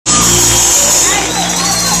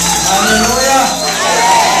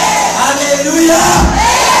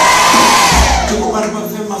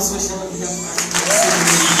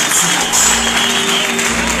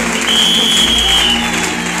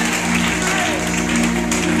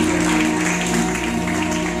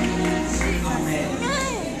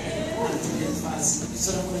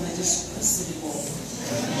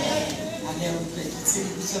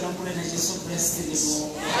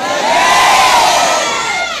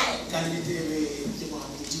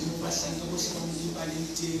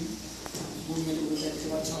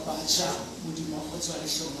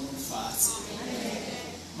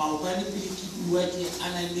maobane pele ke bua ke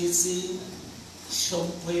ananetse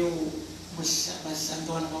hlompho eo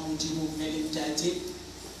bahlanka ba Modimo mme le ntate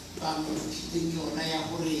ba mo phileng yona ya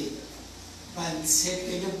hore ba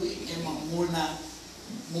ntshepele boema mona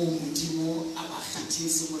mo Modimo a ba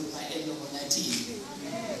kgathetse hore ba eme hona teng.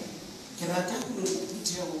 Ke rata hore o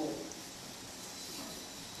puthego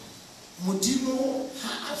Modimo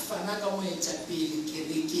ha a fana ka moetapele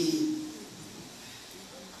kerekeng,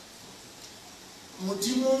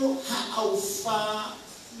 Modimo ha a o fa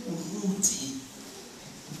moruti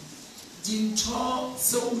dintho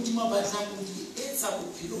tseo Modimo a batlang ho di etsa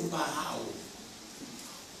bophelong ba hao,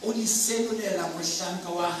 o di senolela mohlanka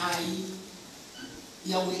wa hae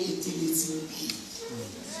ya o eteletseng pele.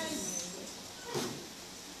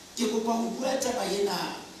 Ke kopa ho bua taba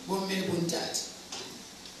ena bomme le bontate,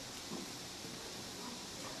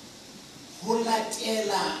 ho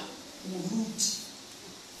latela moruti,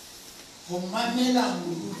 ho mamela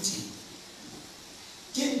moruti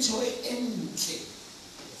ke ntho e ntle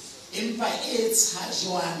empa e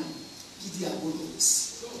tshajwang ke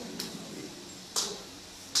diabolosi.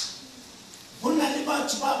 Ho na le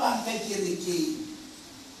batho ba bang ka kerekeng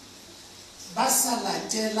ba sa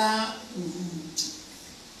latela moruti.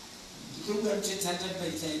 Ke bua ntho e thata ba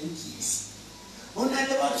tla e lokisa. Ho na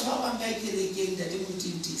le batho ba bang ka kerekeng da le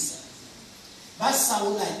motintisa ba sa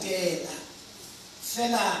o latela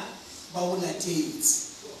fela ba o latetse.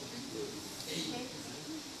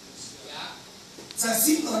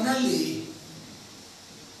 Tsatsi lona le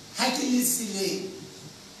ha ke le sileng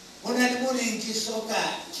ho na le mo neng ke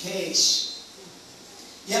hloka cash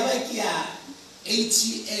ya ba ke ya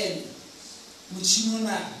ATM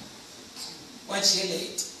motjhinona wa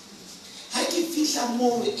tjhelete. Ha ke fihla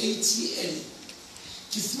mo ATM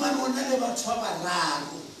ke fumana hona le batho ba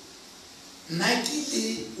bararo, nna ke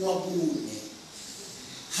le wa bone.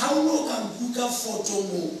 Ha o no ka nkuka photo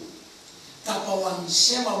mo kapa wa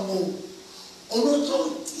nsheba mo, o no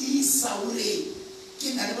tlo tiisa hore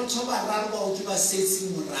ke na le batho ba bararo bao ke ba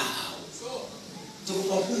setseng morao. Ke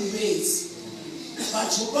kopa ho betse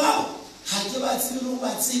batho bao ha ke ba tsebe le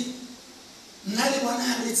ba tsebe, nna le bona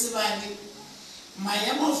ha re tsebane,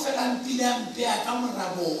 maemo fela mpile a mpe a ka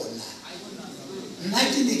mora bona, nna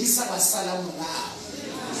ke ne ke sa ba sala morao.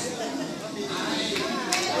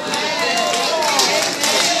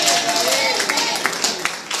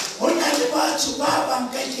 Ho na le batho ba bang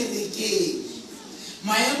ka kerekeng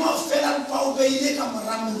maemo fela mpa o beile ka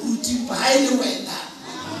mora moruti mpa ha e le wena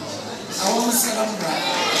a wa mo sala morao.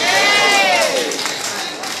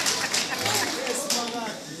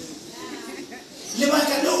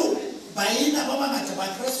 Lebaka leo baena ba bangata ba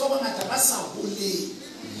Kristo ba bangata ba sa hole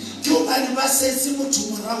ke hobane ba setse motho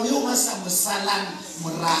morao eo ba sa mo salang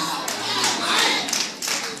morao.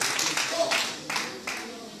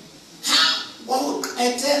 Ha wa ho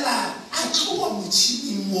qetela a tloha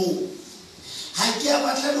motjhining moo, ha ke a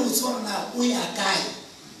batla le ho tsona o ya kae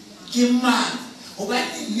ke mang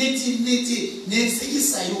hobane nnete ne se ke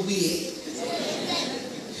sa yo boela.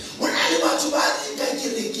 Ho na le batho ba reng ka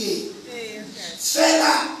kerekeng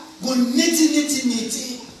fela go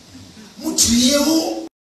neti motho eo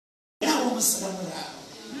ya wa mosala morao,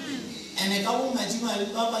 ene ka bo madimabe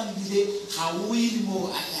ba bang bile ha o ile mo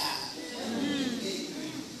a ya.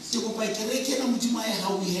 Ke kopa kereke na Modimo a e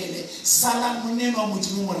hauhele sala monene wa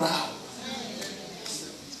Modimo morao,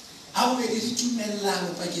 a o le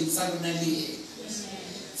ditumellano pakeng tsa rona le yena.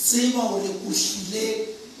 Tseba hore o hlile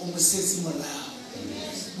o mo setse morao.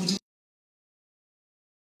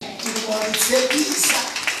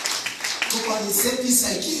 Ke tshepisa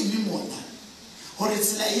ke eme mona hore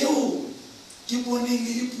tsela eo ke boneng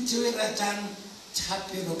le diphutho e ratang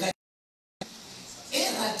thapelo ka e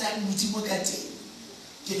ratang Modimo ka teng,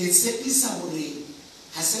 ke le tshepisa hore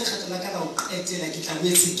ha se lekgetho la ka la ho qetela ke tla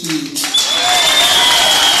boetse ke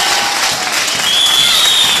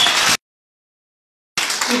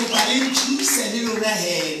kopa le nthuse le lona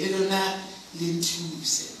le lona le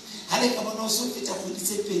nthuse. Ha le ka bona o so feta kgwedi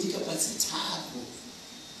tse 2 kapa tse 3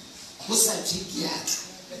 ho sa thiki yatla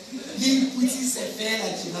le iputsise fela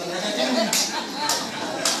ke ba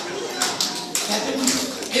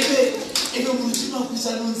ebe Modimo a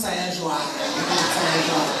kutsa no ntsa ya jwang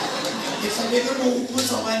ke tlabele mo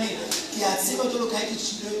uputsa hobane ke a tseba jwalo ka ke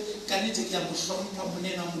tshile ka nnete ke a mohlompha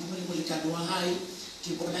monena Modimo le molekane wa hae,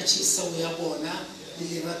 ke bona tjheseho ya bona le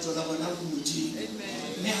lerato la bona ho Modimo.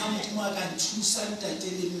 Mme ha Modimo a ka nthusa ntate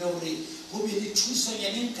le nna hore ho be le thuso ya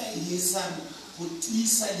nka e etsang ho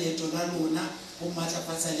tiisa leeto la lona, ho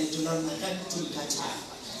matlafatsa leeto la lona ka nnete ka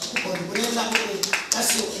thaba. Ho bolela hore ka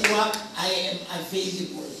sekgowa I am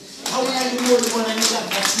available. Ha o na le mo le bona le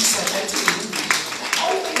ka thusa ka teng, ha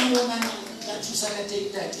o na le bona ka thusa ka teng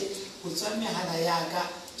tate go tswa megala yaka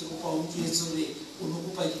ke kopa o nkietse gore o ne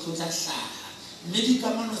kopa di tlo tla hlaga mme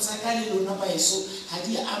dikamano tsa ka le lona baeso ga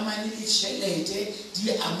di amane le tšhelete di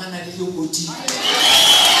amana le legodimo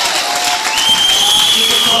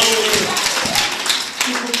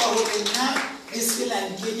ke kopa gore nna e se la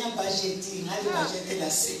nkenya budgeting ga le budgete la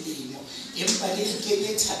selemo empa le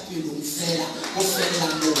nkenye thapelong fela go fela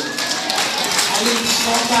moo ga le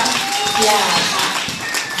ntlhoka yaga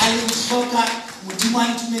ga le ntlhoka modimo a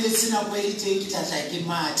ntumeletse nako e diteng ke tlatla ke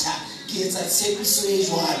matha ke etsa tshepiso e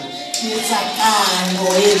jwalo ke etsa kano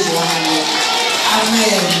e jwalo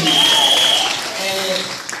amen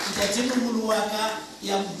ntatemogolo wa ka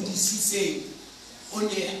ya mpodisitseng o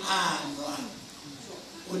ne anwa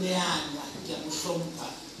ke a mo hlompha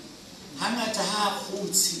hangata ha a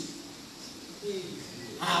kgotse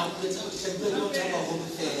o tla tlabile o tla go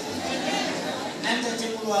fela nna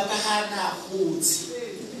ntatemogolo wa ka ha na kgotse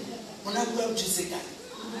ona bua ntse ka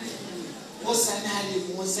o sana le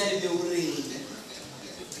mo sa le o reng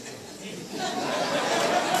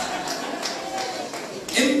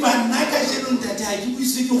empa nna ka jeno ntate ha ke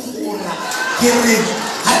buise ke gora ke re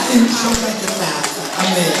ha ke ntlhoka ke tlatsa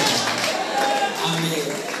amen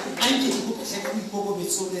anke ke go tleka go ipogo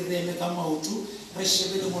betso le reme ka maoto re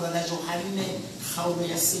shebele morala Johane kgaolo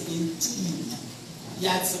ya 17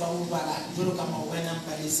 ya tseba go bala jolo ka maobana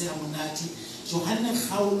mpalese ya monati Johane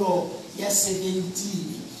kgaolo ya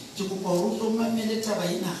 17 ke kopa go tlomamele taba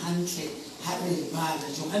ena hantle ha re bala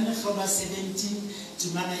Johane kgaolo ya 17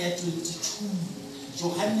 timana ya 22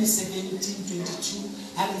 Johane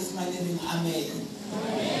 17:22 ha re fumaneng amen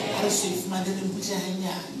ha re se fumaneng butle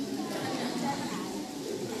hanyane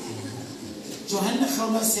Johane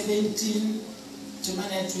kgaolo ya 17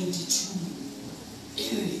 timana ya 22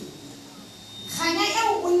 ere kganya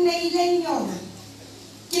eo o nneileng yona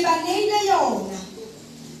ke ba neile yona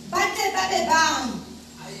ba tle ba be bang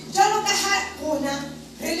jalo ka ha rona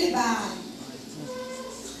re le bang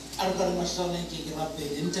a re ka re mahlwana ke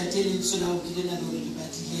rapele ntate le ntse la o kile na le re di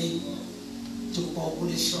batlileng ke kopa go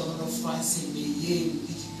le hlono fatshe meyeng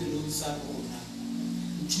le dipelong tsa rona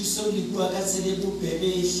nthusa o le bua ka tsele bobebe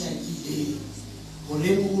e hlakileng gore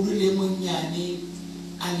mogolo le monnyane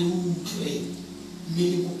a le utlwe mme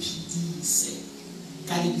le mo phedise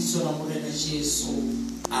ka lebitso la morena Jesu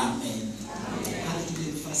amen ha re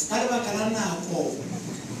dule fatshe ka lebaka la nako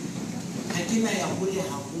ga ke na ya gole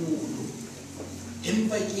haholo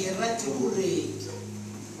empa ke rate gore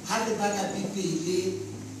ha re bala Bibele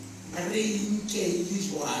re nke le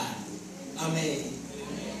jwalo amen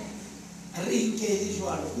re nke le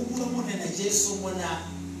jwalo o bua morena Jesu mona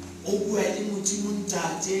o bua le modimo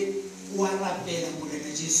ntate o a rapela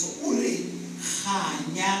morena Jesu o re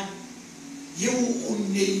kganya yeo o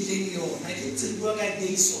nneileng yona ke tsebua ka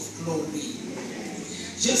days of glory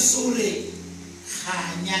Jesu re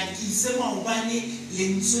kganya ke itse maobane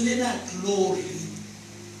lentswe lena glory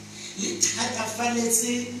le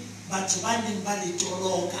thatafaletse batho ba neng ba le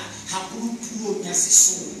toloka haholo puong ya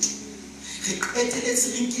Sesotho re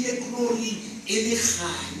qeteletse re nkile glory e le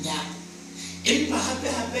kganya empa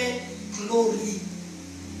hape glory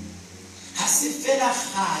ha se fela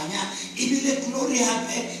kganya ebile glory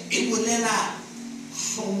hape e bolela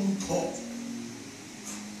hlompho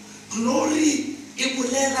glory e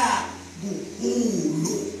bolela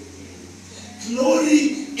boholo glory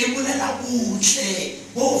e bolela botle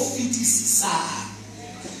bo fetisisang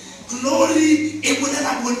glory e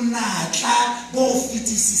bolela bonnatla bo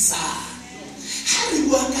fetisisang ha re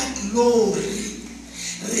bua ka glory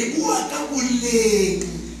re bua ka boleng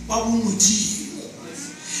ba bomodimo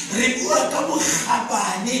re bua ka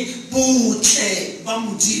bokgabane botle ba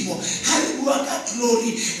modimo ha re bua ka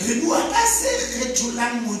glory re bua ka se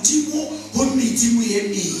kgetholang modimo ho medimo e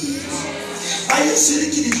meng ba Yesu re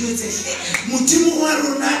ke dijwetse modimo wa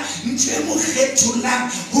rona ntse mo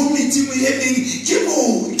kgetholang ho medimo e meng ke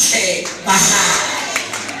botle ba hae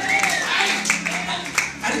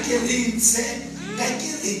a ke rintse ka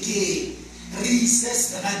kereke re ise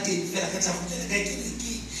strateng fela ka tla go tla ka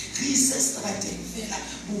kereke re ise strateng fela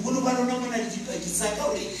bogolo ba rona mona le dipaki tsa ka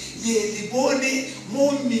hore le bone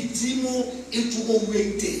mo medimo e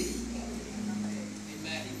tshogoweng teng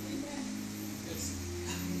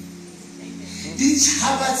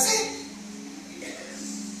ditšhaba tse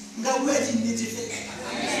nka bua dinnete fela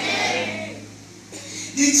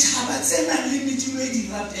ditšhaba tse nang le medimo e di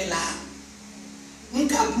rapelang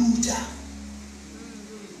nka buta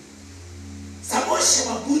sa mo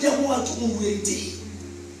sheba buta mo batho mo bueng teng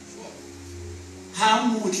ha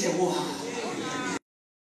motle ho ha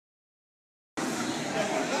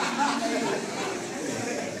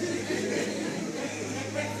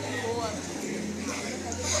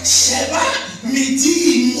sheba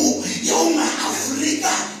medimo yeo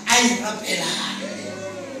maAfrika a irapelang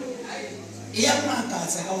e ya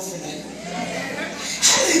makatsa kaofela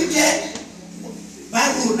ha re nke ba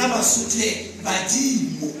rona Basotho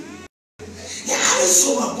badimo ya re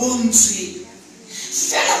so ba bontse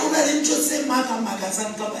fela go na le ntho tse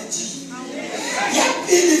makatsang ka badimo ya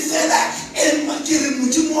pele fela ke re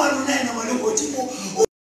modimo wa rona ena wa legodimo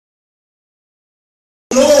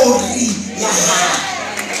glory ya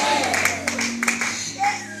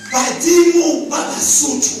badimo ba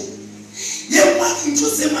Basotho ye mwa ntho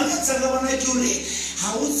tse makatsang ka bona ke hore ha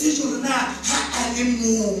o tse jore na ha a le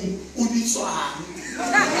mong o bitswang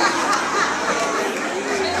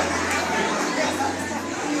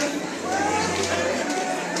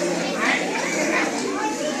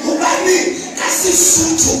hobane ka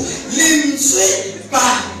Sesotho lentswe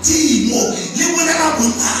badimo le bolela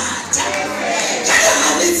bongata ka ha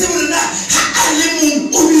le tse bona ha a le mong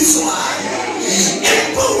o bitswang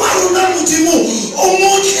empa wa rona modimo o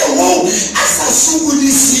motle wo a sa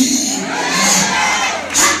sokodise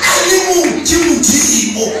ha a le mong ke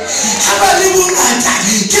modimo ha ba le bongata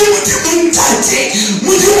ke modimo ntate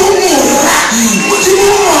modimo mora modimo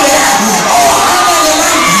moya o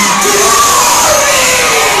haleluya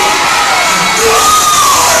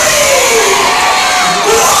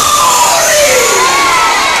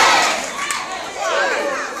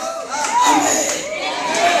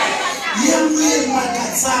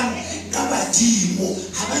kabadimo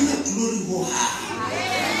habana glory ho ha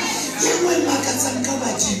yengwe makatsang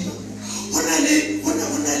kabadimo hona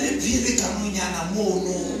le phiri ka monyana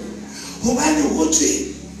mono hobane ho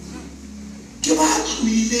thwe ke ba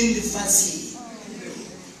tluileng lefatsheng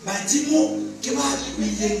badimo ke ba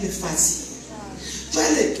tluileng lefatsheng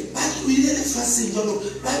jwale ba tluile lefatsheng jalo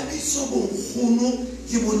ba bitso bonkgono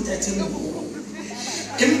ke bontatemoholo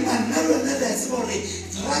empa nna lona le a tseba hore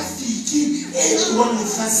trafiki e tlohang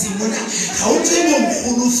lefatsheng mona ga o tswe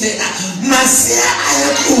bonkgono fela masea a ya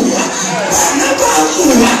tloha bana ba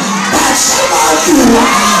tloha batjha ba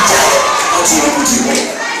tloha jale modimo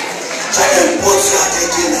jale potso ya ka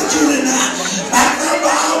ke ena ke hore na bana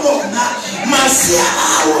ba bona masea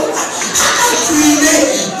a bona ha a tlohile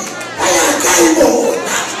ba ya kae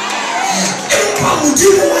bona empa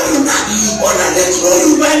modimo wa rona o na le glory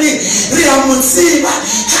hobane re a mo tseba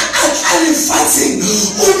ha a tla lefatsheng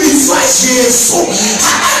o bitswa Jesu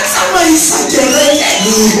ha a tsamaisa kereke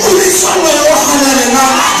o bitswa moya o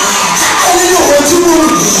halalelang ha a le lehodimo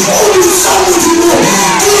o bitswa modimo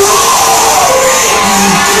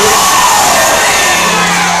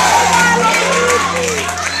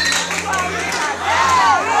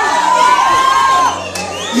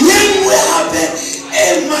yengwe hape e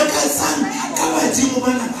makatsang ka badimo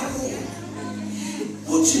bana ba rona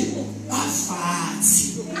ho thwe ba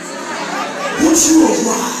fatshe ho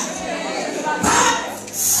thwe ba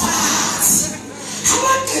fatshe ha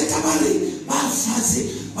ba keta ba re ba fatshe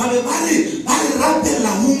ba be ba re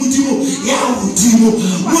rapella ho modimo ya hodimo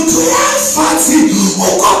motho ya fatshe o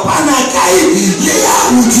kopana kae le ya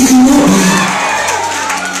hodimo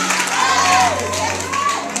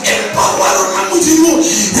empa wa rona modimo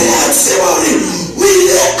re a tseba hore o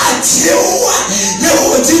ile a theoha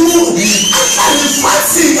lehodimo a tla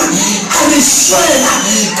lefatsheng a le shwela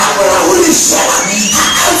ka mora ho le shwela ha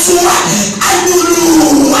a tsoha a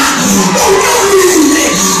nyoloha o nyolohile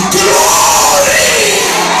glory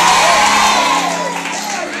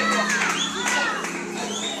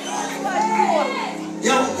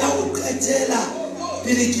ya go qetela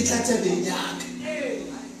pele ke tla tabeng ya ka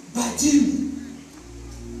badimo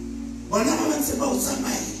bona ba ntse ba o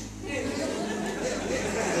tsamaela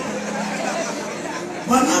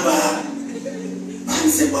bona ba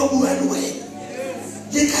ntse ba bua le wena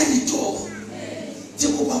le ka ditoro tse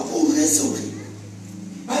go ba progress hore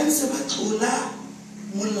ba ntse ba tlola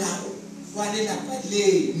molao wa lelapa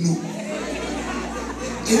leno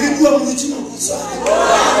ke re bua motho Makutsoane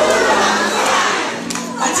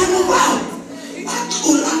badimo ba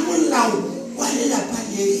tlola molao wa lelapa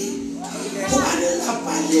leno go ba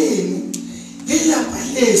lelapa leno lelapa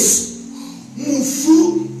leso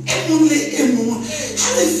mofu e mong le e mong ha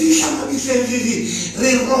re fihla mabitleng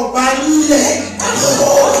re roballe ka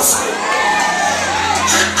kgotso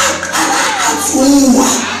ha a tsoha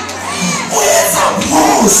o etsa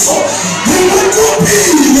phoso re mo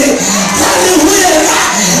kopile ka le wena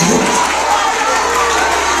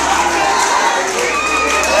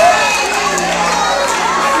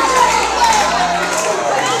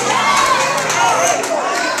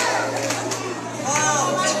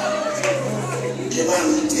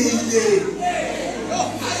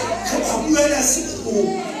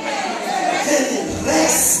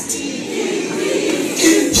rest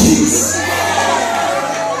in peace.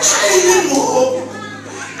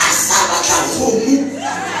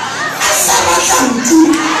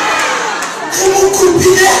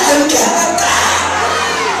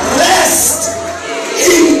 Rest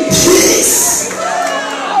in peace.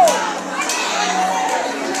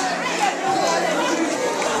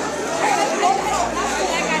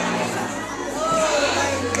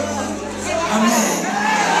 Amen.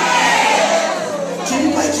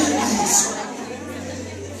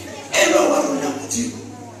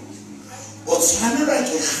 O tshwanelwa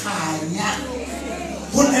ke kganya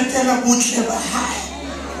go netela botle ba hae,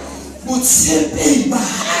 botshepehi ba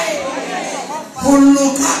hae, go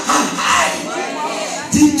loka ga hae,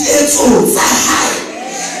 diketso tsa hae.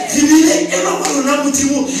 Re bile e ba rona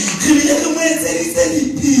Modimo, re bile re mo etseditse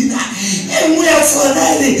dipina e nngwe ya tsona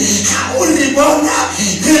ere ga o re bona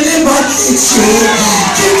re le batletse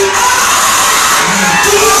ke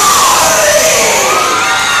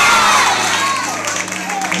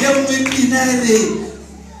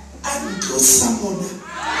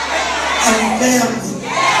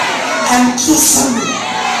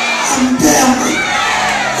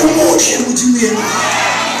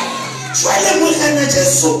Jwale Morena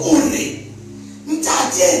Jesu o re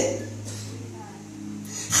ntate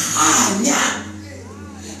kganya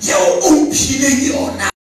yeo o mphileng yona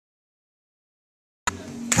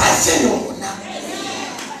ka se yona.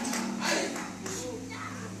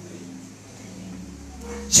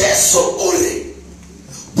 Jesu o re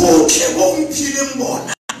botle bo mphileng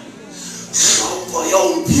bona, hlompho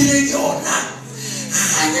yeo mphileng yona,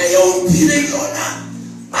 kganya yeo mphileng yona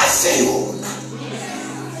ba se yona.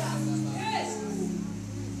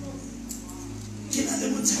 Ke na le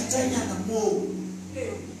mothatanyana moo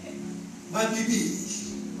ba Bibele,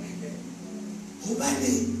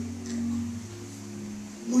 hobane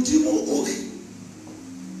Modimo o re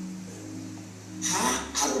ha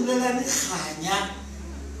arolelane kganya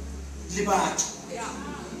le batho.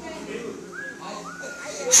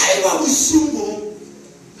 Haeba bosiung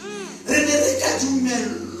re ne re ka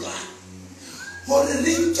dumellwa hore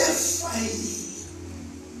re nke faele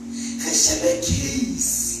re shebe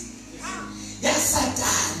case ya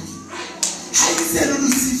Satane ha itse le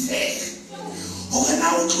Lucifer hore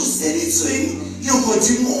na o tloseditsweng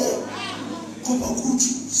lehodimong kopa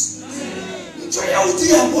kutusa ntho ya o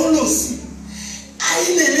diabolosi a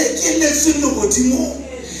ilelekeletswe lehodimong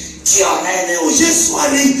ke yona ene o Jesu a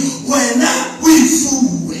reng wena o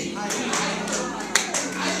ifuwe.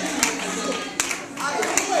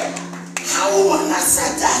 Ha o bona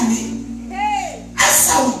Satane a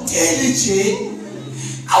sa o tele tje,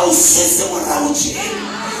 a o sese morao tje,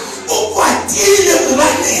 o kwatile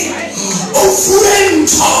gobane o fuwe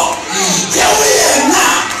ntho yeo yena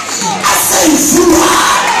a sa e fuwa.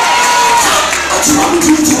 Batho ba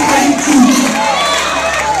Modimo ba ikutlwa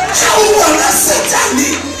ha o bona Satane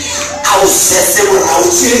a o sese morao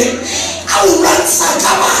tje, a o lwantsha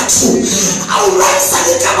ka batho, a o lwantsha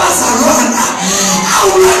le ka bazalwana, a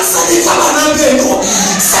o lwantsha le ka bana beno.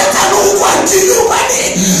 Satane o kwatile gobane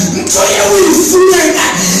ntho yeo e fuweng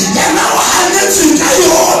yena o hanetswe ka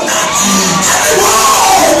yona. Ha re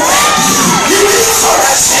bone lebitso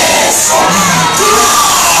la Jesu.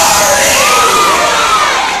 Glory.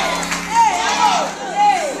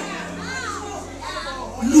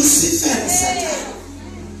 Lucifer Satane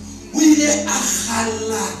o ile a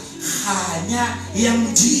kgalla kganya ya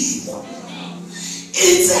Modimo.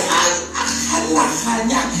 Itse a kgalla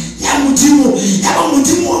kganya ya Modimo, ya ba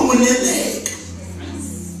Modimo wa moleleka.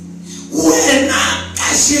 Wena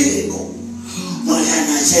kajeno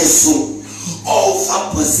Morena Jesu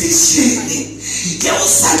over position ya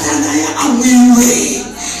Satana ya amwiwe.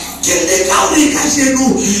 Ke le ka o re kajeno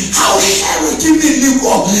ha o hlawe ke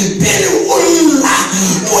meliko pele o lla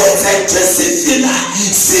o etse se fela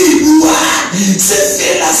se bua se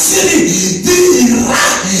fela se dira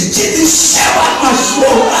ke di sheba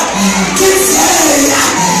mashoa ke tseya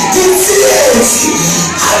ke tsietsi.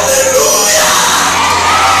 Hallelujah.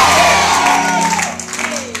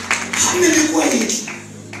 Hameliko eti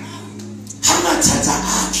hamathatha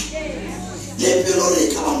akhe le pelo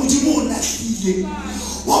le ka ba Modimo o lahlile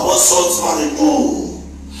wa bosotswa re o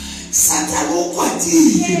Satane o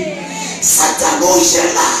kwatile, Satane o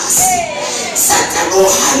jelase, Satane o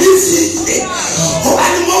halefile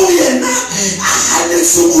gobane mo yena a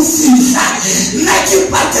haletse go fihla. Nna ke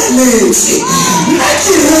pateletse, nna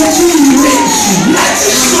ke rekilwe, nna ke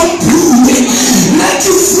hlomphuwe, nna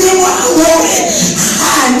ke fuwe ngwana gore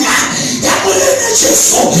kganya ya Morena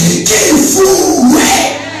Jesu ke e fuwe.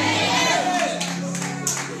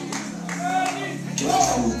 Ke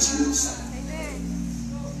batla go thusa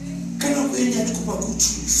ka nako e nyane, kopa go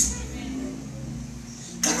thusa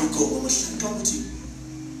ka nako o mohlanka Modimo.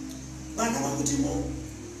 Bana ba Modimo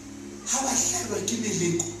ha ba hlelwa ke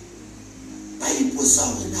meleko ba iposa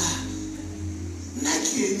gore na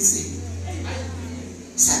Nakienzi.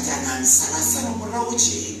 Satana sala morao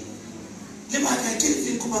tje. Le baka ke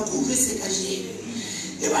le ko ba go se ka je.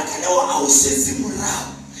 Le baka le o a o setse morao.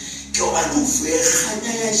 Ke o ba no fue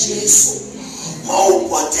khanya ya Jesu. Mo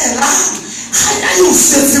potela khanya yo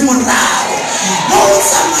setse morao. Mo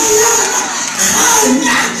tsamaya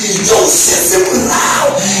khanya yo setse morao.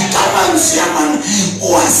 Ka mantswe a mang o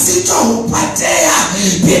a sitwa ho patea.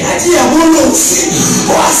 Pena di ya bolosi.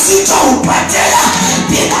 O a sitwa ho patea.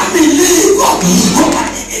 Pena miligo.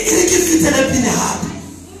 Ele ke fitela pele hape.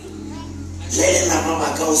 Le la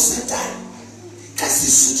mabaka o Satana. Ka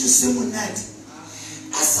Sesotho se monate.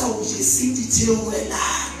 Asa o Jesu dithe wela.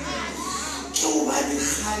 Ke o ba di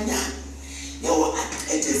khanya. Ya o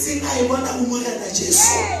atetseng a e bona o morena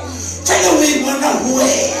Jesu. Tshela o e bona ho e.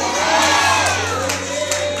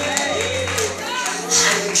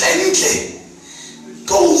 Hantle.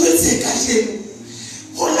 Ka o jetse ka jeno.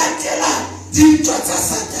 Ho latela dintwa tsa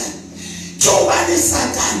Satana. Ke o ba di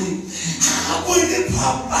Satana. Ha bo le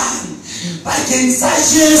phapang. Bakeng sa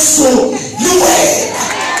Jesu le wena.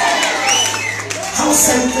 How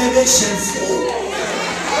salvation for?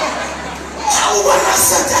 How wana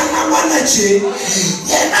Satana wana je?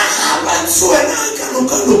 Yena habantu wena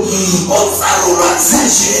kalokalo. O tsarulwa sa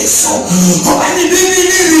Jesu. Hobane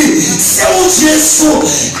Bibili seo Jesu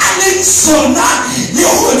ale sona le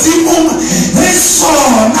hodimo le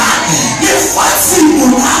sona le fatsi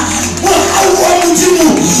mona. Mo hawo modimo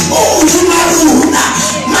o dumaruna.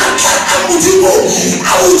 Maka amudimo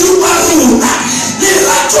au dumaruna. Le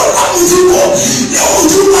rato amudimo le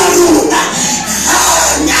dumaruna.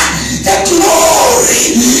 Hanya the glory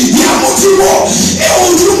ya mudimo e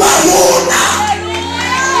dumaruna.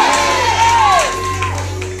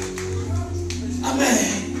 Amen.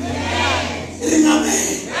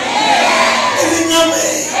 Amen.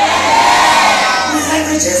 Amen.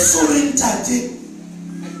 Mwana Jesu rintate.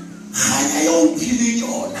 Hanya yo mpili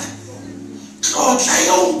yona. Tlotla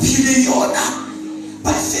yo mpili yona.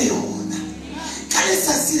 Bafe yona. Kale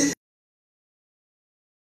sasile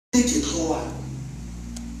ke tloa.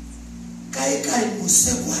 Kai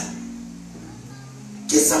mosekwa.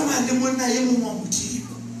 Ke samale mona ye mo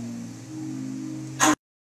modimo.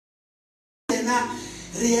 Ana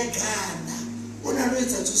re kana. Ona lo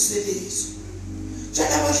etsa tsoseleso.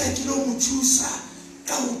 Jana ba hlakile o mothusa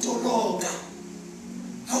ka ho toloka.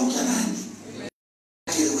 Ha o tlanane.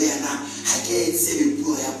 Ke re wena ha ke tsebe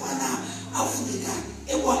puo ya bana Africa.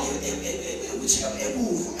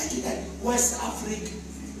 West Africa.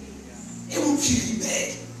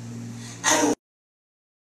 Philibert. I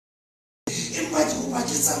empathy o ba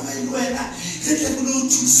ke tsamaile wena re tle go lo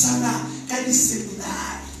thusana ka di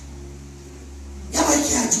seminar. Ya ba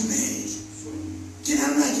ke a dumela. Ke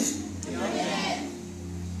nana ke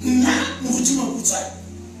nna motho Makutsoane.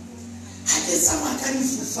 Ha ke tsamaya ka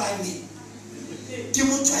difofane. Ke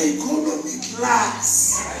motho a economy class.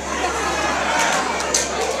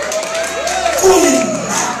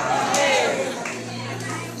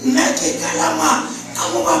 Nake kalama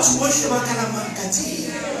amo batho bohle ba kalamang ka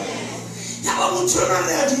tsela. Ya ba motho rona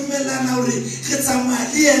re a dumelana hore re tsamaya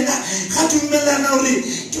le yena, ga dumelana hore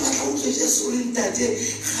ke batla ho tle Jesu le ntate,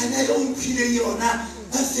 gana le o mphile yona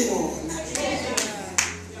ba fe yona.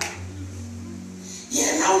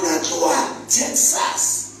 Yena o na tloa Texas,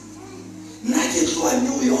 nna ke tloa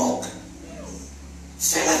New York.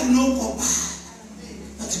 Fela re no kopana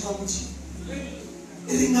batho ba modimo.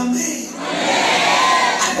 Amen.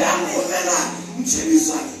 I'm going to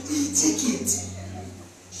ticket.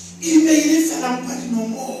 Email fela mpadi no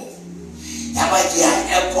more. Ya ba ke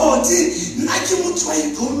airport nna ke motho wa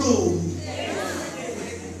economy.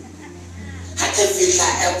 Ha ke fihla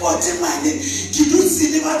airport mane ke dutse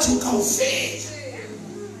le batho kaofela.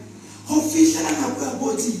 Ho fihla na nako ya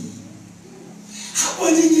bodi. Ha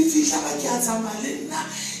bodi ke fihla ba ke a tsamaya le nna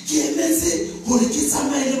ke emetse hore ke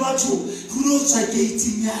tsamaye le batho go lo tswa gate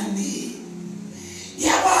nyane.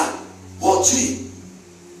 Ya ba ho tswe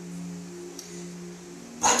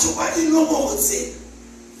batho ba di nomoro tse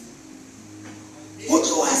go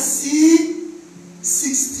tloa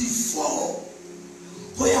C64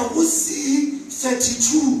 go ya go C32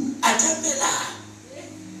 atamela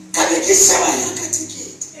ka be ke sheba ya ka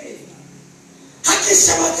ticket. Ha ke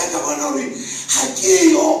sheba ka bona hore ha ke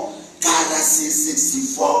yo ka ra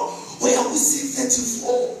C64 go ya go C34.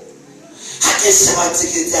 Ha ke sheba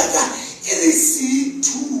ticket ya ka e re C2.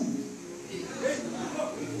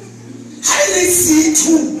 Highly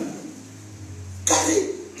C2. Kare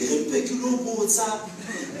ke re ke lo botsa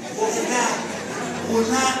ona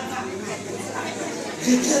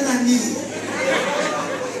ke kana ni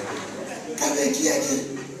ka be ke ya ke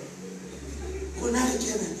ona ke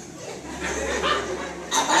kana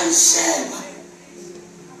sheba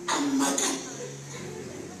amaka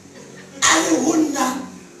ale honna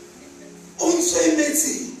o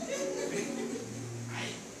ntshemetse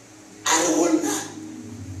ale honna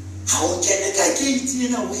ha o kene ka gate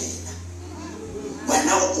ena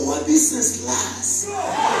wena o business class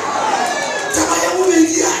taba ya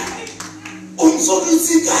bobedi o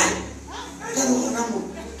ntshotse kae ka rona mo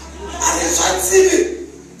ale tshwatsebe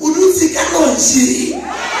o dutse ka lonje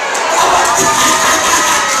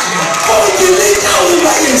ke leka o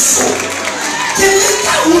ba yeso ke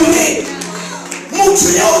leka o re motho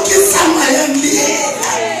ya o ke tsamayang le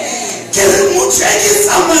yena ke re motho ya ke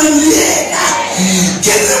tsamayang le yena ke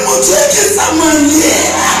re motho ya ke tsamayang le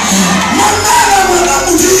yena mamela mwana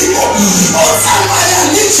modimo o tsamaya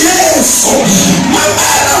le Jesu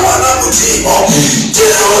mamela mwana modimo ke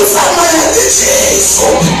re o tsamaya le Jesu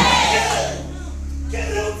ke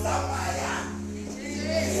re o tsamaya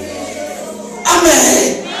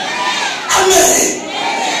amen amen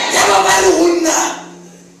ya baba le honna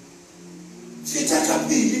feta ka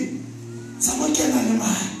pele sama kena le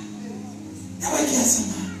mai ya ba ke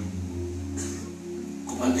asama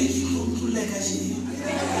ko ba be ke lo ntule ka je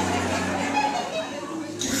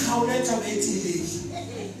ke khaula taba etile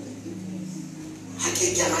ha ke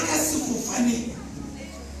kena ka sefofane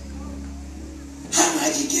ha ma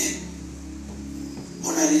ke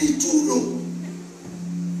ona le ditulo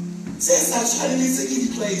se sa tshwanetse ke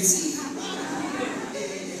ditlwaetse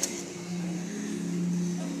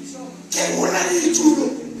ke bona le ditulo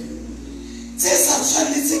se sa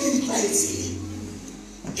tshwanetse ke ditlwaetse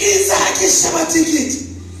isa ke sheba ticket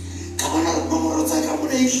ka bona nomoro tsa ka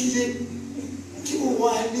mona ehlile ke bo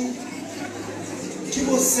 1 ke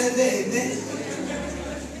bo 7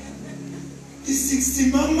 di 60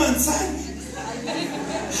 mamantsane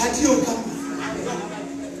ha di o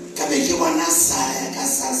ka be ke bona saya ka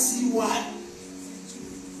sasiwa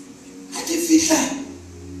ha ke fihla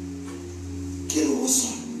ke re o so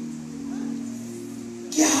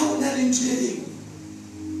ke ha ona le ntshweleng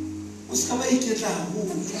o ska ba iketla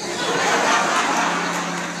haholo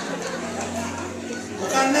o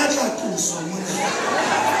ka nna tla tloswa mona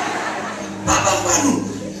baba bano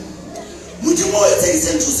modimo o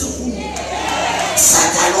etseditse ntho se kgolo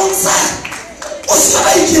satanong sa o ska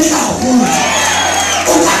ba iketla haholo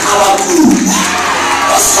o ka kawa kula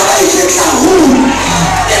o ska ba iketla haholo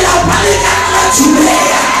le la pale ka la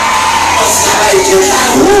tshumela o ska ba iketla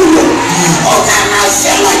haholo o ka na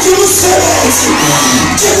fela ke mosebetsi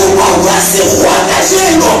ke go wa se go ka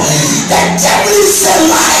jeno the devil is a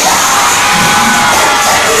liar the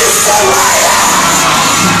devil is a liar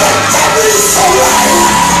the devil is a liar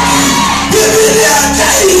Biblia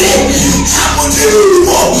kaile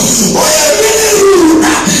hamudimo o ya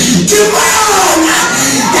miliruna kimana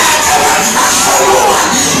ya kama kasawa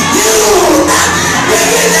yuna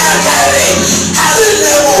Biblia kaile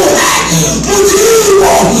haleluya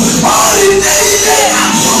mudimo orinele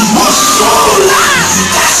mosola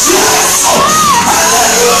kaseso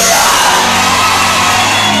haleluya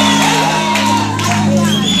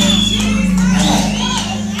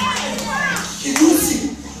kidusi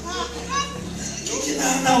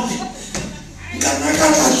nawe ngana ka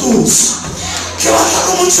tlosa ke wa ka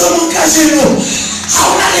motho mo ka jeno ha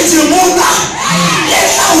ona le dimona le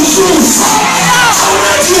tla ususa ha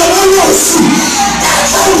ona dimolosi ya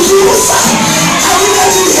tla ususa ha ona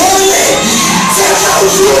dihele tse tla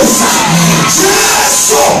ususa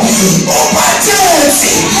Jesu o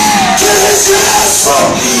patetse ke Jesu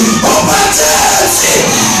o patetse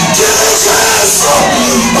ke Jesu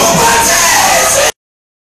o patetse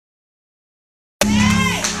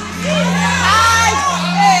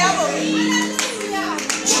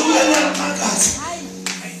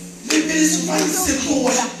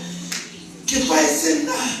ke tshwaetse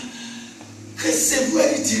nna ge se bua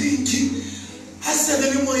didirinki ha se re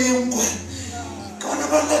le moyeng kwa ka bona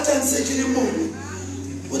ba latantse ke le mono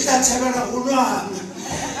o tla thabela go lwana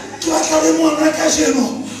ke batla le mona ka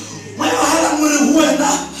jeno mayohala mo le ho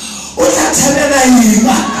wena o tla thabela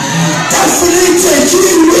ema tafole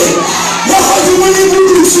tsekilwe le godimo le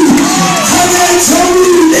botsu ga le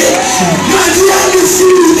tshwile madi a le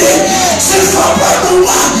file se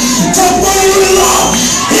fapanwa tapoilo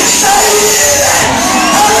Israel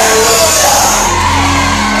hallelujah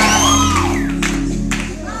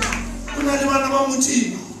kuna le bana ba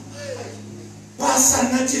modimo ba sa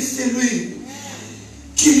natefelwe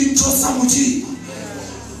ke dintho sa modimo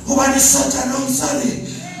hobane satana o nsare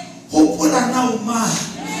hopola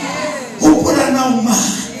na uma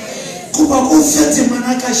kuba go fete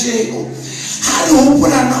mana ka jeno ha le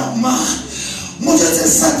hopola na uma motse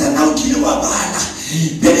satana o kile wa bana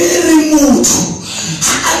bebele re motho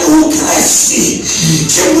ha le ho mercy,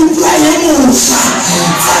 que nous voyons ça,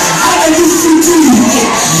 à la difficulté,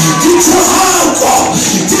 qui te encore,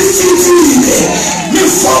 difficulté, mais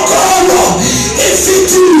faut qu'on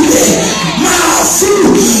difficulté, ma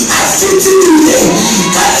fou, difficulté,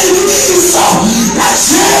 car ils sont la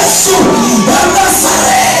Jésus, la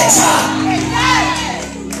Nazareth.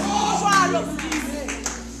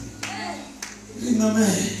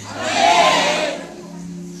 Amen.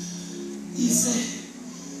 Ise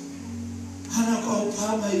hana kwa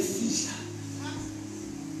upama ifisha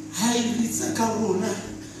hailitsa karona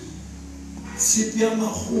sipia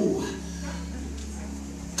mahuwa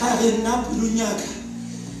kare napilunyaka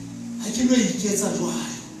hakino iketsa jwayo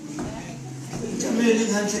jamele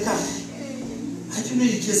ngantle kare hakino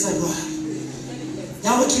iketsa jwayo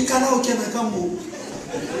yago kikala o kena ka mo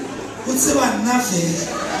o tseba nna fela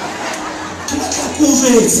ke batla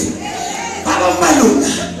kuvetse baba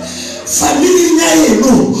balona familia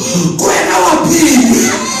yenu kwena wa pili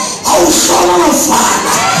awusola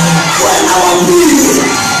lofana kwena wa pili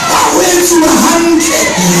awethu bahanje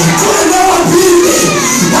kwena wa pili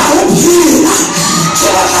awuphila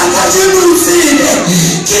kebakanga jenutsile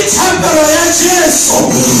kithambelo ya Jesu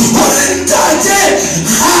orentate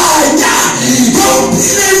hanya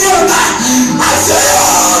yophile yona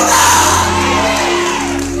aseyona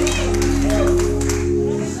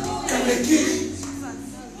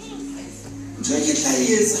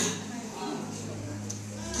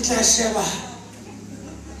sheba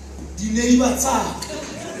dineiba tsaka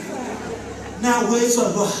na wetswa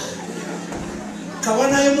lwa ka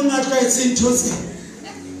bona ye monatla etse ntotse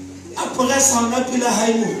a presa ona pila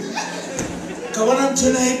haimo ka bona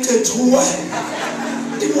ntona e kethuwa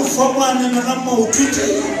e mo fomana na mautute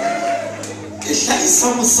e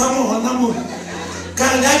hlaisa mosamo hona mo ka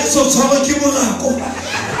ya tso tshwa ke morako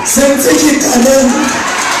sentse ke kaleng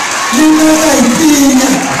le nna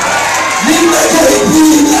ipina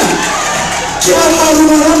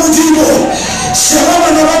kibamaruma na mudibo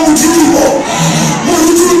shabana na mudibo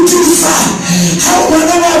murutusa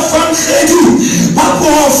hawana wa fankhedi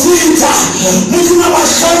bapofita mudina wa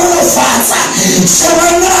shara fatsa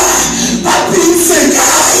shabana bapinse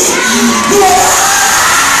kai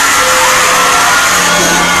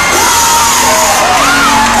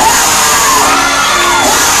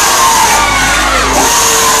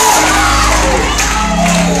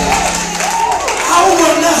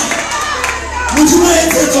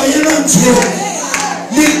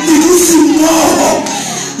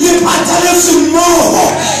le patale sumo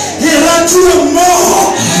le ratu mo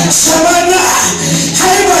shabana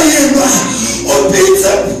haiba yema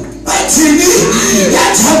opitse batini ya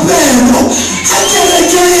tabelo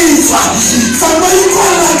akelekeifa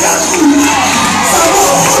samoikwala kakuna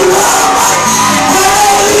samokulama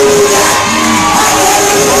haleluya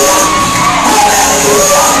haleluya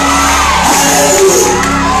haleluya haleluya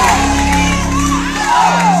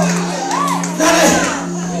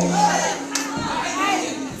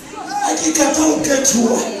kata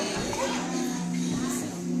ukethwa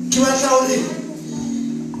ke batla hore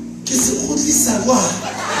ke se khutlisa kwa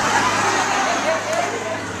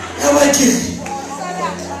ya ba ke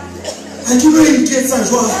ha ke no iketsa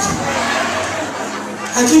jwalo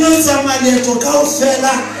ha ke no tsamaya to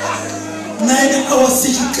kaofela 9 hours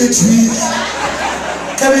ke kethwile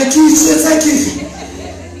ka be ke itsetsa ke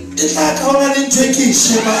e tla ka ona le ntwe ke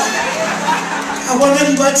sheba a bona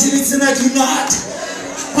di bathini tsena di ngata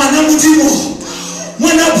mana mudimo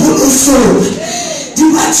mwana pholoso di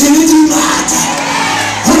bathini di ngata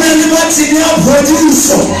hona le bathini a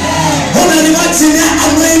phodiso hona le bathini a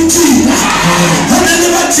anointing hona le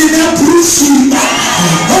bathini a pushing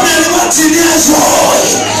hona le bathini a joy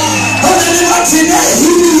hona le bathini a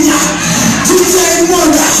healing tse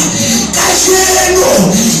mona ka sheno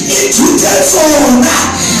ithute tsona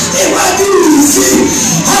e badisi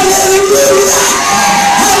haleluya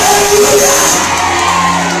haleluya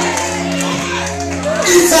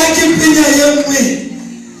itaki pinya yemwe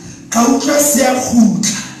ka utlwa se ya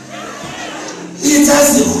khutla itsa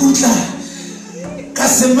se khutla ka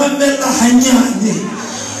se mamela hanyane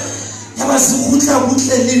ya ba se khutla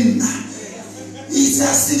butle le nna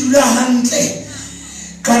itsa se dula hantle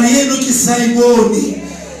ka re eno ke sa ibone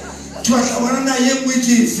ke batla bona na yemwe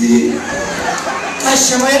ke fe ka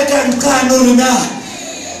sheba ya ka nkano rena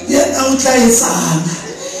yena o tla etsana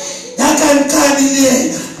ya ka nkane le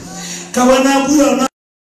yena ka bona bua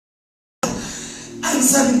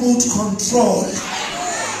remote control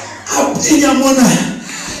apinya mona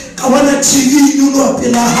ka bona TV nulo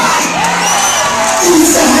apela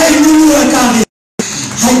isa hai nulo akale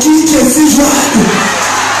hakike sijwani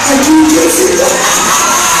hakike sijwani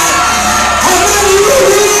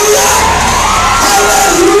haleluya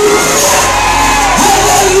haleluya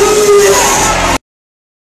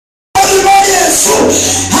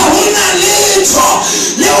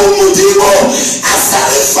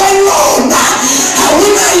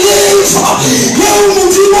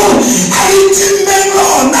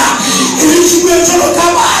Melona, Richmond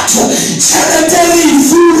Camacho, Sanitary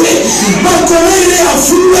Fue, Macoria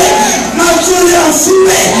Fue, Macoria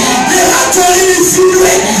Fue, Neratari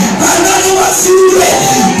Fue, Manama Fue,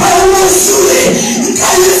 Paulo Sue,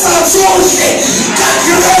 Calisa Jorge,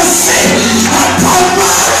 Cagrose,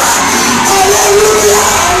 Apamara, Hallelujah.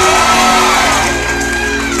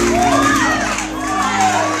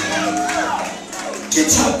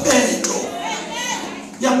 Get up, Pedro.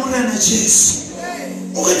 Yamurana Jesus.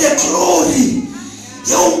 Oke the glory.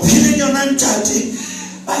 Yaumpile yona ntate.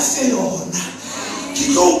 Bafe yona.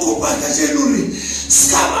 Kitoko baka jenuri.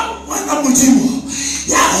 Skaba wana mudimo.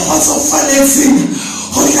 Ya hoso falezing.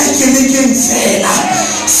 Hoya keleke mfela.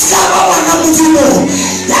 Skaba wana mudimo.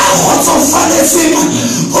 Ya hoso falezing.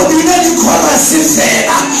 Hodina di kora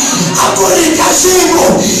sifela. Akore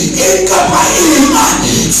kashimo. Inkapa ima.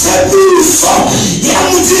 Sebuso. Ya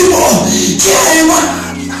mudimo. Kiaima.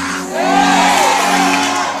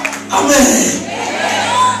 Amen.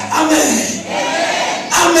 Amen.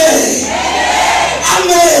 Amen.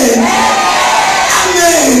 Amen.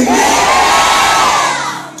 Amen.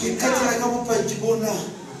 Kikatla kama pajibona.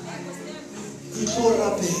 Ikora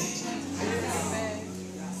pe.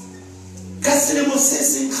 Kasile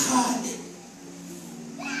Moses nkhane.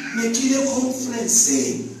 Mekile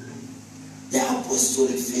conference ya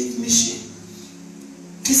Apostolic Faith Mission.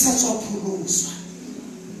 Kisa tswa phuloswa.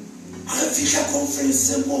 Afika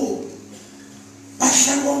conference mo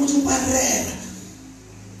bahlangwa umuntu barera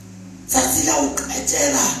tsatsila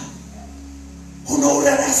uqetela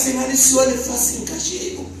unorara sengalisiwa lefaseng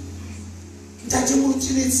kasheno ntate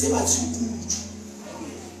motiletse batsukudu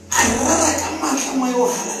arara ka matla moyo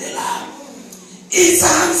halalela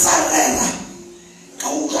itsantsarera ka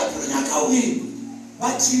uka penya ka wi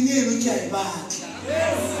bathinelo ke ayibatla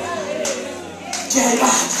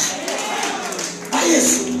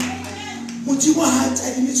ayesu Mutimo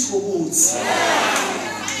hata imitsobotsi.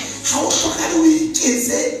 How can we get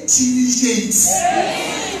diligence?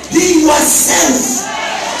 Be yourself.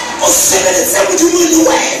 Osebeleze mutimo ni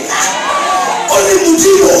wena. Ole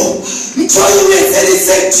mutimo. Mtoyo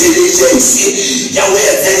wethelise diligence. Ya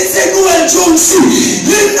wethelise nuwe jonsi.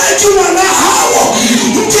 Linaji wana hawo.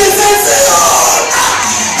 Mkezeze yona.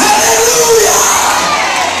 Hallelujah.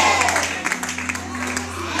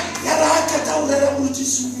 Yara hakata urara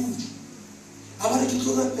mutisu. Abare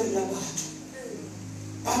kitlola perla batho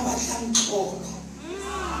baba tlankolo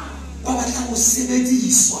baba tla go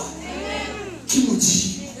sebediswa ke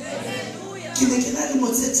modimo ke ne ke na le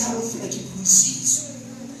motse tharo fela ke buisitse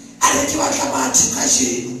are ke batla batho ka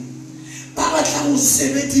jeno baba tla go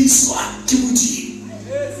sebediswa ke modimo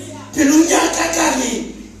pelo ya ka kare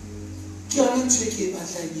ke yona ntwe ke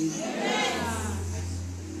batlanyeng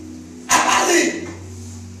abare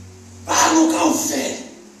ba no ka ofela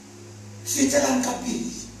fitela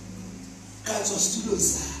nkapili katswa studio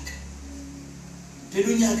saka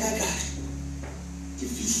pelo nyaka ka ke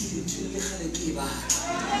fihlile ntho le gale ke ba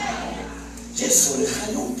Jesu re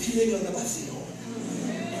ga no phile yona ba felo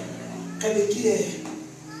ka be ke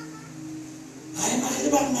ai ma re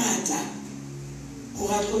ba ngata go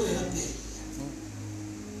ga tlo re gape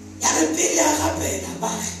ya re pele ya gape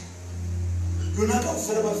ba lona ka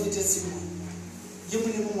fela ba fete simo ye mo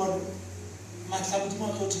ne mo ngwalo matla modimo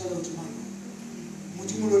a tlo thela modimo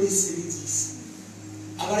modimo lo le sebedisa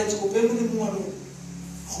abare tse go be mo le ngwalo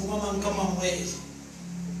go mamang ka mangwele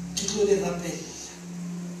ke tlo le rapela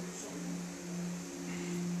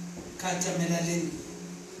ka tamela le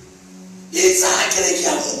itsa ke re ke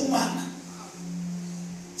a khumana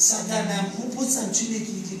satana mo potsa ntshile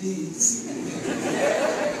ke dibetse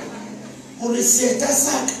gore seta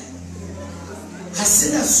saka ga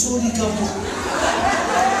sena sodi ka mo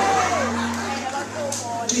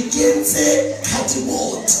ke kentse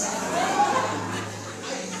cardboard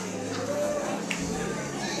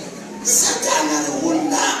satana re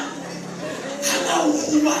hona hana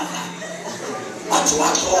khumana batho ba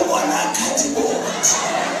tlo bona cardboard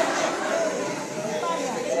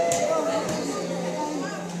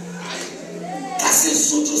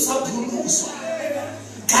Sesotho sa phuloswa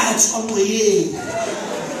ka tswa moyeng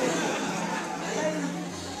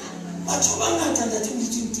batho ba ngata ntate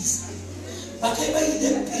motintisa ba ka ba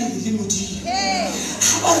ile pele le modimo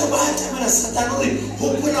ha ba re ba tamela satana re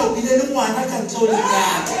hopola o bile le ngwana ka ntlo le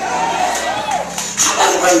ngata ha ba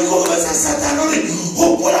re ba ikokobetsa satana re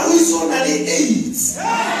hopola o isona le AIDS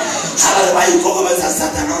ha ba re ba ikokobetsa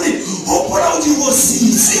satana re hopola o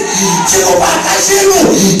divorcise ke go ba ka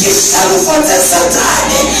jelo ke hlalofatsa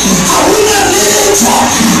satane ha hona letho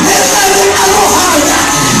le re alohanya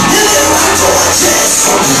le rato wa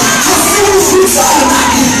Jesu ha se mofutana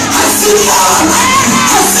ha se tlala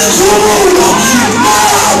ha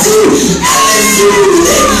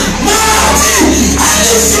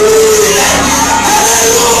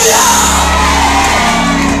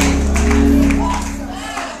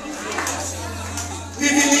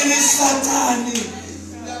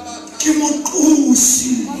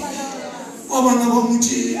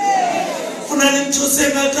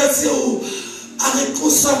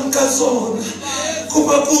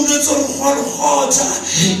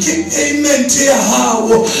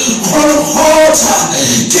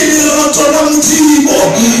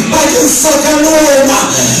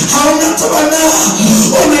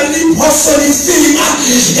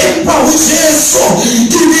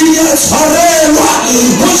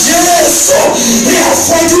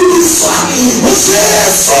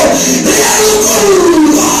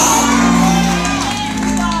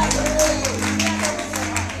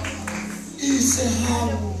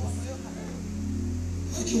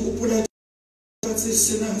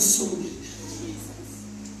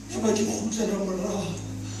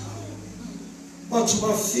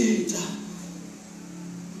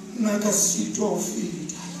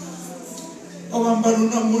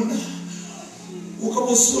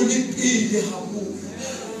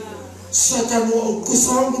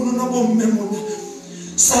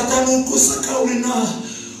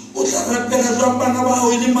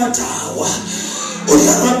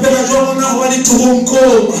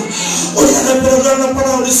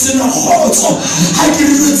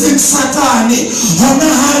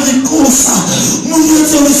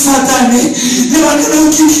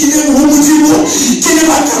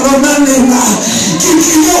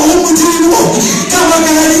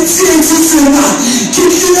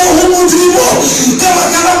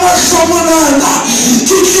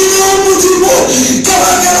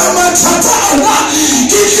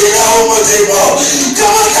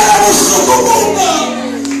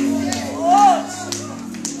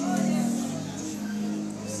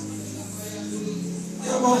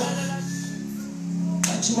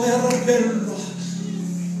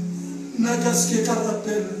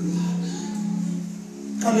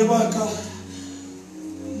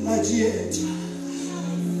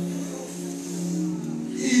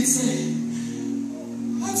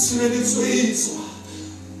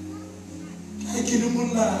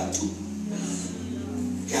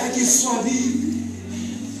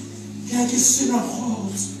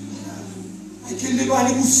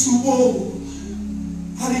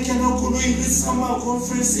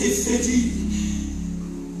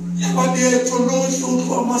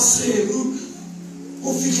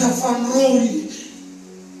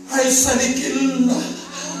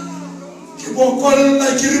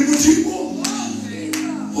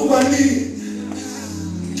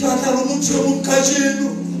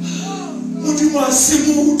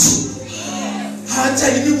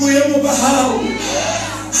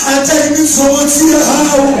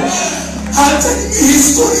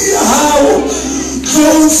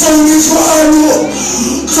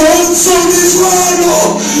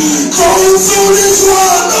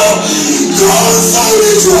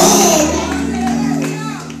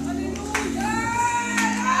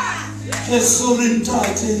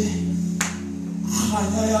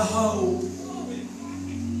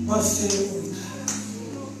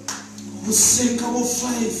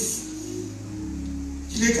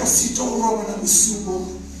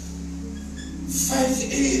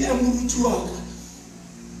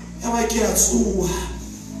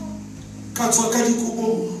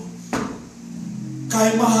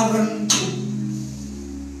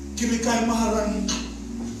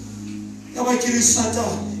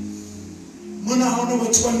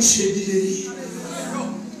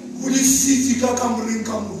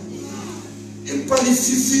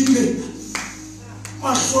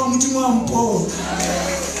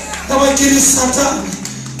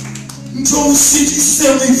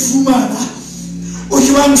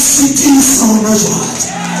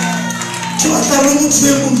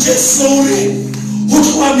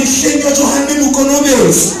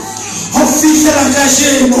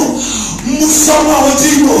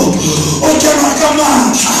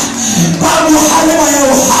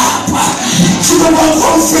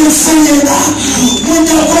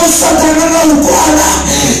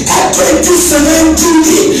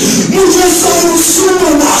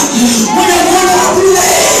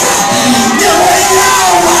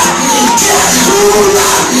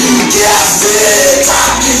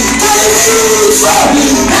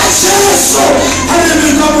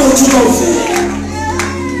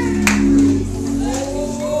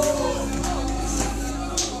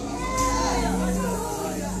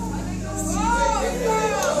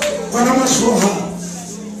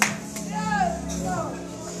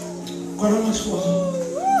Agora nós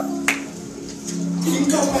vamos.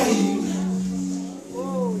 Inka pai.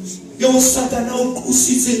 Yo Satana o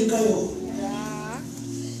kusitse nka yo.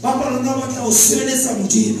 Papa lona batla o sebeletsa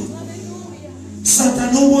modimo.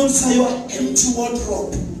 Satana o bontsha your empty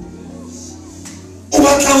wardrobe. O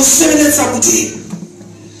batla o sebeletsa modimo.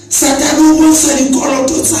 Satana o bontsha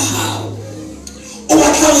dikoloto tsa hao. O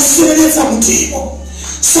batla o sebeletsa modimo.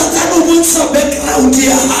 Satana o bontsha background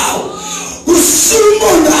ya hao.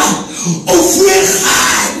 Usumona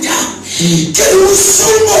ofueganya ke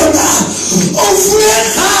usumona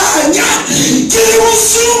ofueganya ke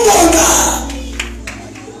usumona.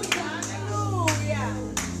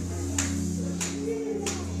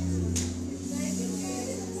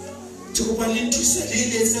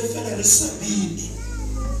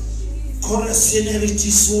 Chorus in it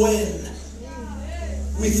is well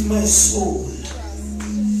with my soul.